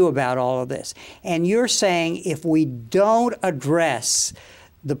we do about all of this? And you're saying if we don't address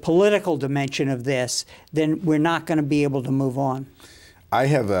the political dimension of this, then we're not going to be able to move on. I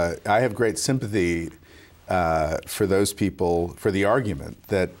have great sympathy for those people, for the argument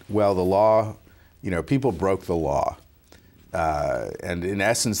that, well, the law, people broke the law. And in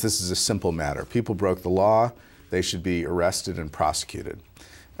essence, this is a simple matter. People broke the law, they should be arrested and prosecuted.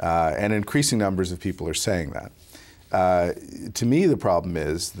 And increasing numbers of people are saying that. To me, the problem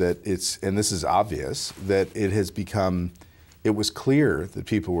is that and this is obvious, that it was clear that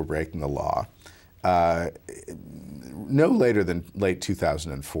people were breaking the law. No later than late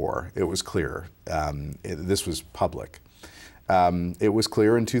 2004, it was clear. This was public. It was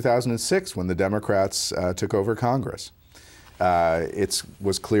clear in 2006 when the Democrats took over Congress. It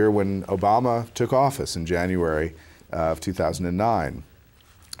was clear when Obama took office in January of 2009.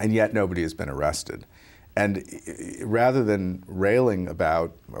 And yet nobody has been arrested. And rather than railing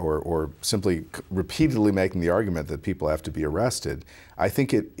about or simply repeatedly making the argument that people have to be arrested, I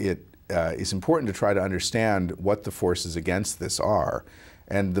think it is important to try to understand what the forces against this are.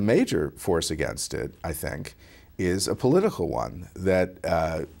 And the major force against it, I think, is a political one, that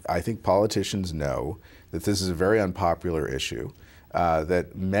I think politicians know that this is a very unpopular issue,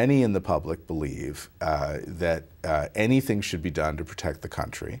 that many in the public believe that anything should be done to protect the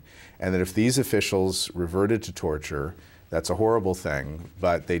country, and that if these officials reverted to torture, that's a horrible thing,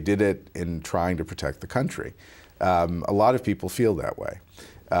 but they did it in trying to protect the country. A lot of people feel that way.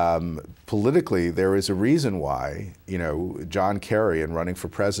 Politically, there is a reason why, John Kerry, in running for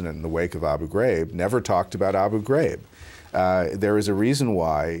president in the wake of Abu Ghraib, never talked about Abu Ghraib. There is a reason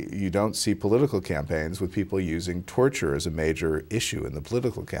why you don't see political campaigns with people using torture as a major issue in the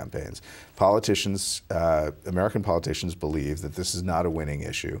political campaigns. Politicians, American politicians, believe that this is not a winning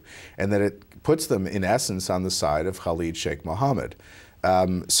issue, and that it puts them, in essence, on the side of Khalid Sheikh Mohammed.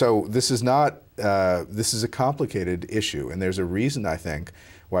 So this is not, this is a complicated issue, and there's a reason, I think,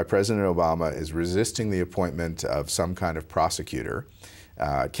 why President Obama is resisting the appointment of some kind of prosecutor.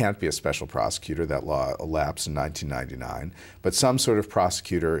 It can't be a special prosecutor. That law elapsed in 1999. But some sort of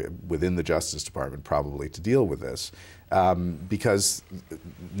prosecutor within the Justice Department probably to deal with this. Because,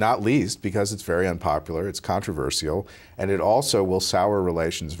 not least, because it's very unpopular, it's controversial, and it also will sour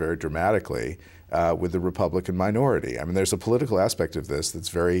relations very dramatically with the Republican minority. I mean, there's a political aspect of this that's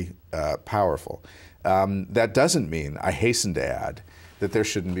very powerful. That doesn't mean, I hasten to add, that there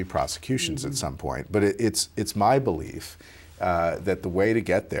shouldn't be prosecutions at some point. But it's my belief that the way to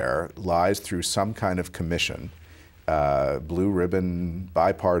get there lies through some kind of commission, blue ribbon,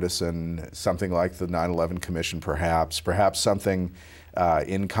 bipartisan, something like the 9/11 Commission perhaps something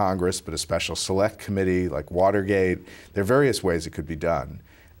in Congress, but a special select committee like Watergate. There are various ways it could be done.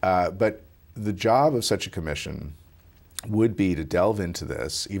 But the job of such a commission would be to delve into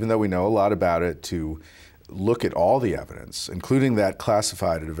this, even though we know a lot about it, to look at all the evidence, including that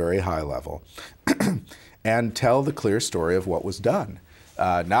classified at a very high level, and tell the clear story of what was done.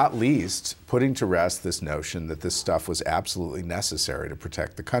 Not least, putting to rest this notion that this stuff was absolutely necessary to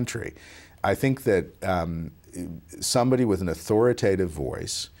protect the country. I think that somebody with an authoritative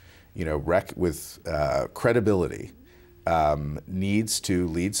voice, with credibility, needs to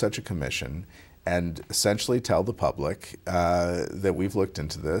lead such a commission and essentially tell the public that we've looked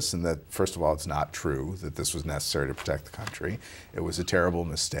into this, and that, first of all, it's not true that this was necessary to protect the country. It was a terrible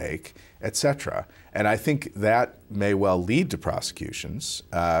mistake, etc. And I think that may well lead to prosecutions.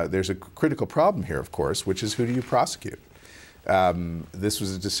 There's a critical problem here, of course, which is, who do you prosecute? This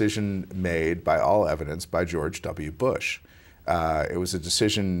was a decision made, by all evidence, by George W. Bush. It was a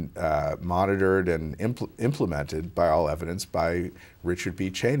decision monitored and implemented, by all evidence, by Richard B.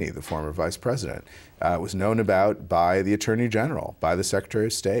 Cheney, the former vice president. It was known about by the Attorney General, by the Secretary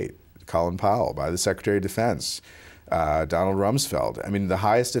of State, Colin Powell, by the Secretary of Defense, Donald Rumsfeld. I mean, the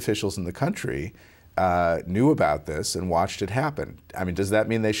highest officials in the country knew about this and watched it happen. I mean, does that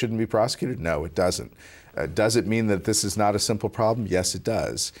mean they shouldn't be prosecuted? No, it doesn't. Does it mean that this is not a simple problem? Yes, it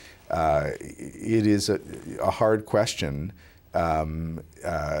does. It is a hard question, and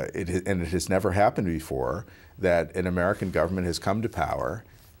it has never happened before that an American government has come to power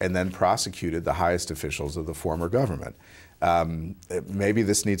and then prosecuted the highest officials of the former government. Maybe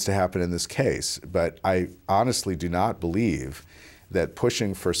this needs to happen in this case, but I honestly do not believe that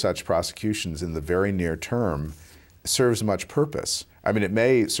pushing for such prosecutions in the very near term serves much purpose. I mean, it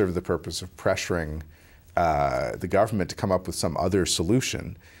may serve the purpose of pressuring the government to come up with some other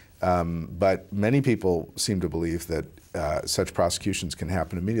solution, but many people seem to believe that such prosecutions can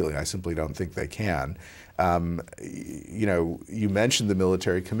happen immediately. I simply don't think they can. You know, you mentioned the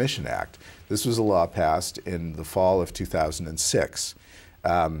Military Commission Act. This was a law passed in the fall of 2006.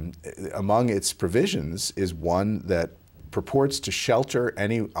 Among its provisions is one that purports to shelter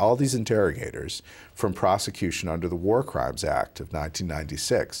all these interrogators from prosecution under the War Crimes Act of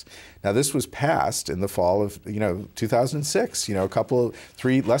 1996. Now, this was passed in the fall of 2006.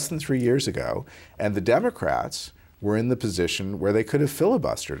 Less than 3 years ago, and the Democrats were in the position where they could have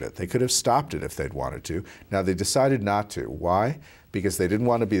filibustered it. They could have stopped it if they'd wanted to. Now, they decided not to. Why? Because they didn't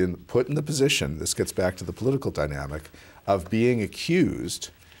want to be put in the position, this gets back to the political dynamic, of being accused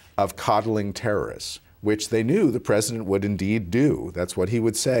of coddling terrorists, which they knew the president would indeed do. That's what he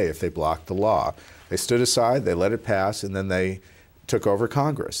would say if they blocked the law. They stood aside, they let it pass, and then they took over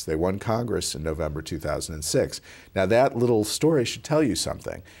Congress. They won Congress in November 2006. Now, that little story should tell you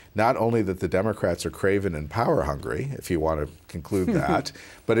something. Not only that the Democrats are craven and power hungry, if you want to conclude that,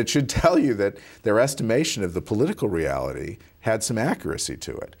 but it should tell you that their estimation of the political reality had some accuracy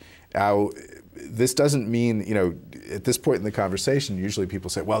to it. Now, this doesn't mean, at this point in the conversation, usually people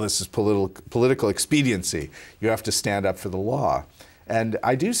say, well, this is political expediency. You have to stand up for the law. And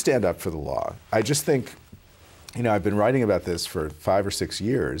I do stand up for the law. I just think, I've been writing about this for 5 or 6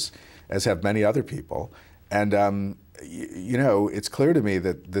 years, as have many other people. And, it's clear to me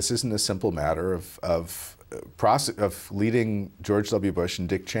that this isn't a simple matter of leading George W. Bush and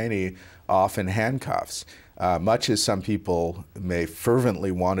Dick Cheney off in handcuffs. Much as some people may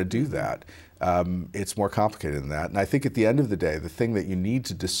fervently want to do that, it's more complicated than that. And I think at the end of the day, the thing that you need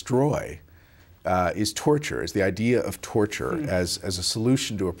to destroy is torture, is the idea of torture as a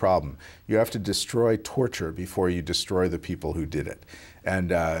solution to a problem. You have to destroy torture before you destroy the people who did it. And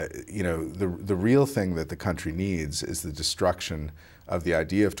the real thing that the country needs is the destruction of the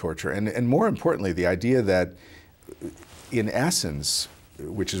idea of torture. And more importantly, the idea that, in essence,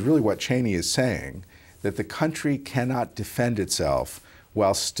 which is really what Cheney is saying, that the country cannot defend itself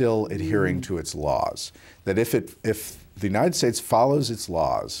while still adhering to its laws. That if the United States follows its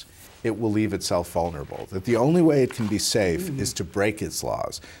laws, it will leave itself vulnerable. That the only way it can be safe is to break its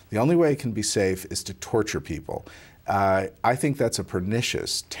laws. The only way it can be safe is to torture people. I think that's a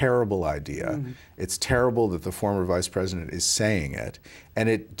pernicious, terrible idea. It's terrible that the former vice president is saying it, and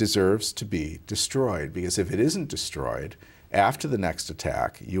it deserves to be destroyed, because if it isn't destroyed, after the next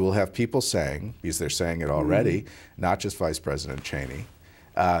attack, you will have people saying, because they're saying it already, not just Vice President Cheney,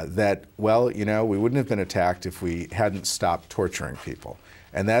 that, well, we wouldn't have been attacked if we hadn't stopped torturing people.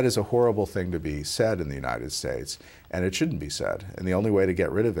 And that is a horrible thing to be said in the United States, and it shouldn't be said. And the only way to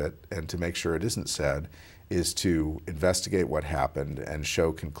get rid of it and to make sure it isn't said is to investigate what happened and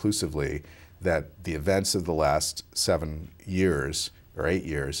show conclusively that the events of the last 7 years or 8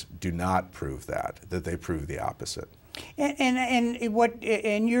 years do not prove that they prove the opposite.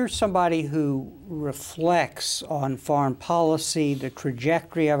 And you're somebody who reflects on foreign policy, the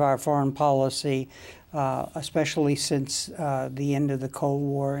trajectory of our foreign policy, especially since the end of the Cold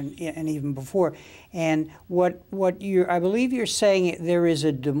War and even before. And I believe you're saying there is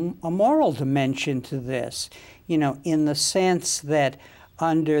a moral dimension to this, in the sense that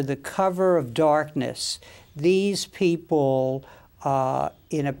under the cover of darkness, these people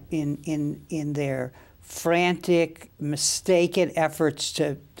in their frantic, mistaken efforts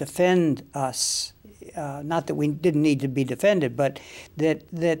to defend us, not that we didn't need to be defended, but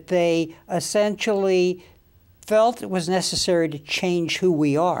that they essentially felt it was necessary to change who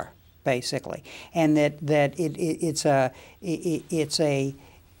we are, basically, and that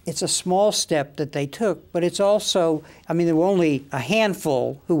it's a small step that they took, but it's also, there were only a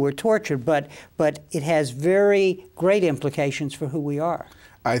handful who were tortured, but it has very great implications for who we are.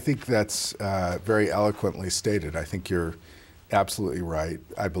 I think that's very eloquently stated. I think you're absolutely right.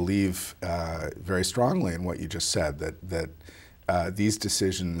 I believe very strongly in what you just said, that these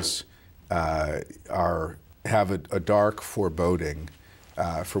decisions have a dark foreboding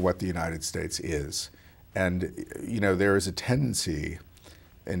for what the United States is. And, you know, there is a tendency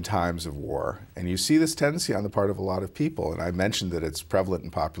in times of war, and you see this tendency on the part of a lot of people, and I mentioned that it's prevalent in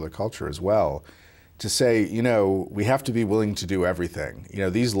popular culture as well, to say, you know, we have to be willing to do everything. You know,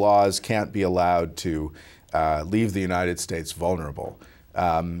 these laws can't be allowed to leave the United States vulnerable.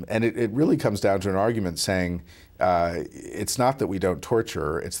 And it really comes down to an argument saying it's not that we don't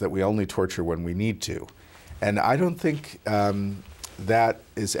torture, it's that we only torture when we need to. And I don't think that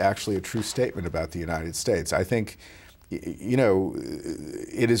is actually a true statement about the United States. I think, you know,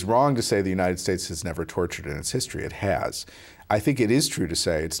 it is wrong to say the United States has never tortured in its history. It has. I think it is true to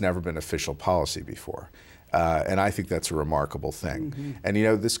say it's never been official policy before. And I think that's a remarkable thing. Mm-hmm. And, you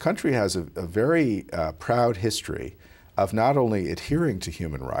know, this country has a very proud history of not only adhering to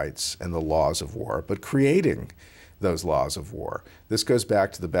human rights and the laws of war, but creating those laws of war. This goes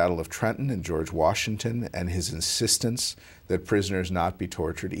back to the Battle of Trenton and George Washington and his insistence that prisoners not be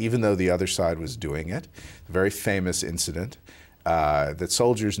tortured, even though the other side was doing it. A very famous incident that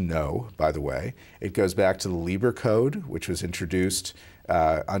soldiers know, by the way. It goes back to the Lieber Code, which was introduced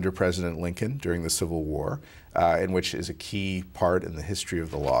under President Lincoln during the Civil War, and which is a key part in the history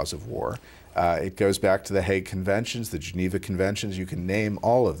of the laws of war. It goes back to the Hague Conventions, the Geneva Conventions. You can name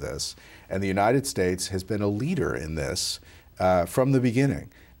all of this. And the United States has been a leader in this from the beginning.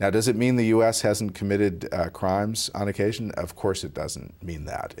 Now, does it mean the U.S. hasn't committed crimes on occasion? Of course it doesn't mean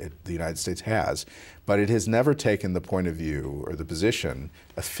that. The United States has. But it has never taken the point of view or the position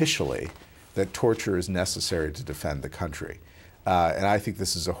officially that torture is necessary to defend the country. And I think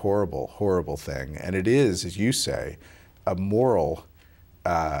this is a horrible, horrible thing. And it is, as you say, a moral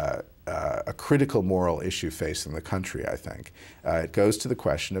a critical moral issue facing the country, I think. It goes to the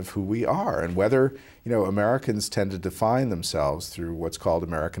question of who we are and whether, you know, Americans tend to define themselves through what's called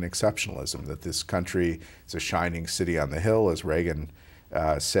American exceptionalism, that this country is a shining city on the hill, as Reagan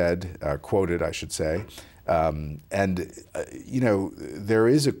said, quoted, I should say. You know,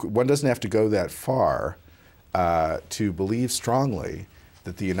 one doesn't have to go that far to believe strongly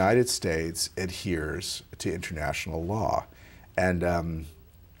that the United States adheres to international law. And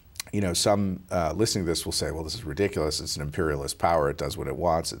you know, some listening to this will say, well, this is ridiculous, it's an imperialist power, it does what it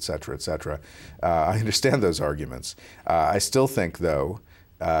wants, et cetera, et cetera. I understand those arguments. I still think, though,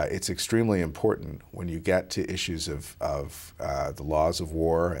 it's extremely important when you get to issues of the laws of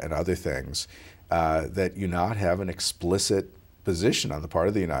war and other things that you not have an explicit position on the part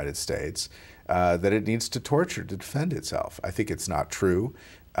of the United States that it needs to torture to defend itself. I think it's not true.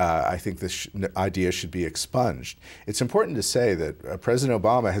 I think this idea should be expunged. It's important to say that President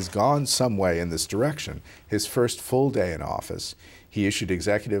Obama has gone some way in this direction. His first full day in office, he issued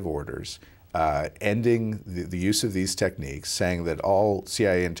executive orders ending the use of these techniques, saying that all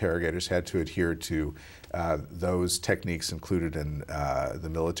CIA interrogators had to adhere to those techniques included in the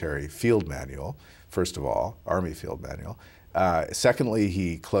military field manual, first of all, Army field manual. Secondly,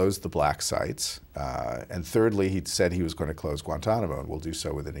 he closed the black sites. And thirdly, he said he was going to close Guantanamo and will do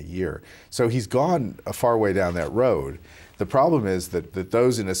so within a year. So he's gone a far way down that road. The problem is that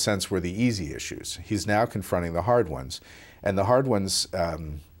those, in a sense, were the easy issues. He's now confronting the hard ones. And the hard ones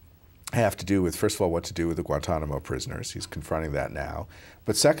have to do with, first of all, what to do with the Guantanamo prisoners. He's confronting that now.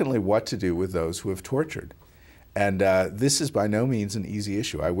 But secondly, what to do with those who have tortured. And this is by no means an easy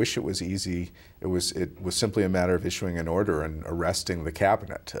issue. I wish it was easy. It was simply a matter of issuing an order and arresting the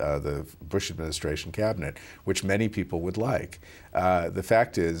cabinet, the Bush administration cabinet, which many people would like. The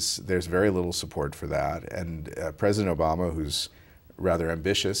fact is there's very little support for that. And President Obama, who's rather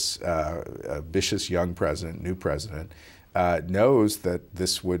ambitious, ambitious young president, new president, knows that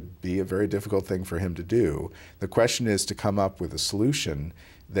this would be a very difficult thing for him to do. The question is to come up with a solution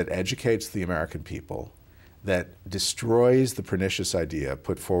that educates the American people, that destroys the pernicious idea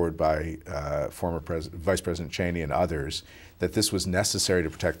put forward by former Vice President Cheney and others that this was necessary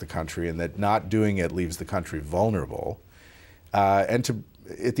to protect the country and that not doing it leaves the country vulnerable, and to,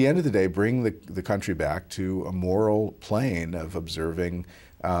 at the end of the day, bring the country back to a moral plane of observing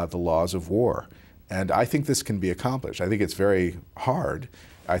the laws of war. And I think this can be accomplished. I think it's very hard.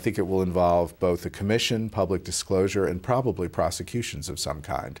 I think it will involve both a commission, public disclosure, and probably prosecutions of some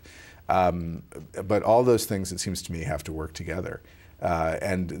kind. But all those things, it seems to me, have to work together.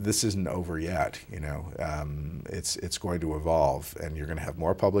 And this isn't over yet, you know. It's going to evolve, and you're going to have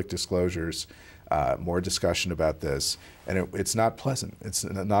more public disclosures, more discussion about this. And it's not pleasant. It's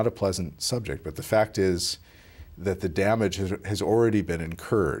not a pleasant subject. But the fact is that the damage has already been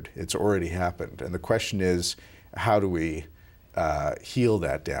incurred. It's already happened. And the question is, how do we heal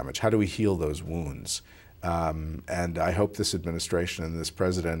that damage? How do we heal those wounds? And I hope this administration and this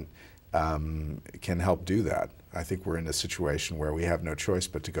president can help do that. I think we're in a situation where we have no choice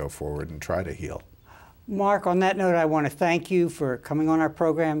but to go forward and try to heal. Mark, on that note, I want to thank you for coming on our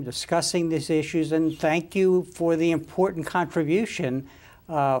program, discussing these issues, and thank you for the important contribution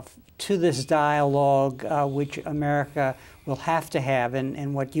to this dialogue, which America will have to have,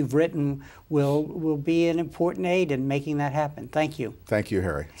 and what you've written will be an important aid in making that happen. Thank you. Thank you,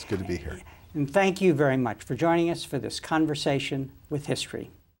 Harry. It's good to be here. And thank you very much for joining us for this conversation with history.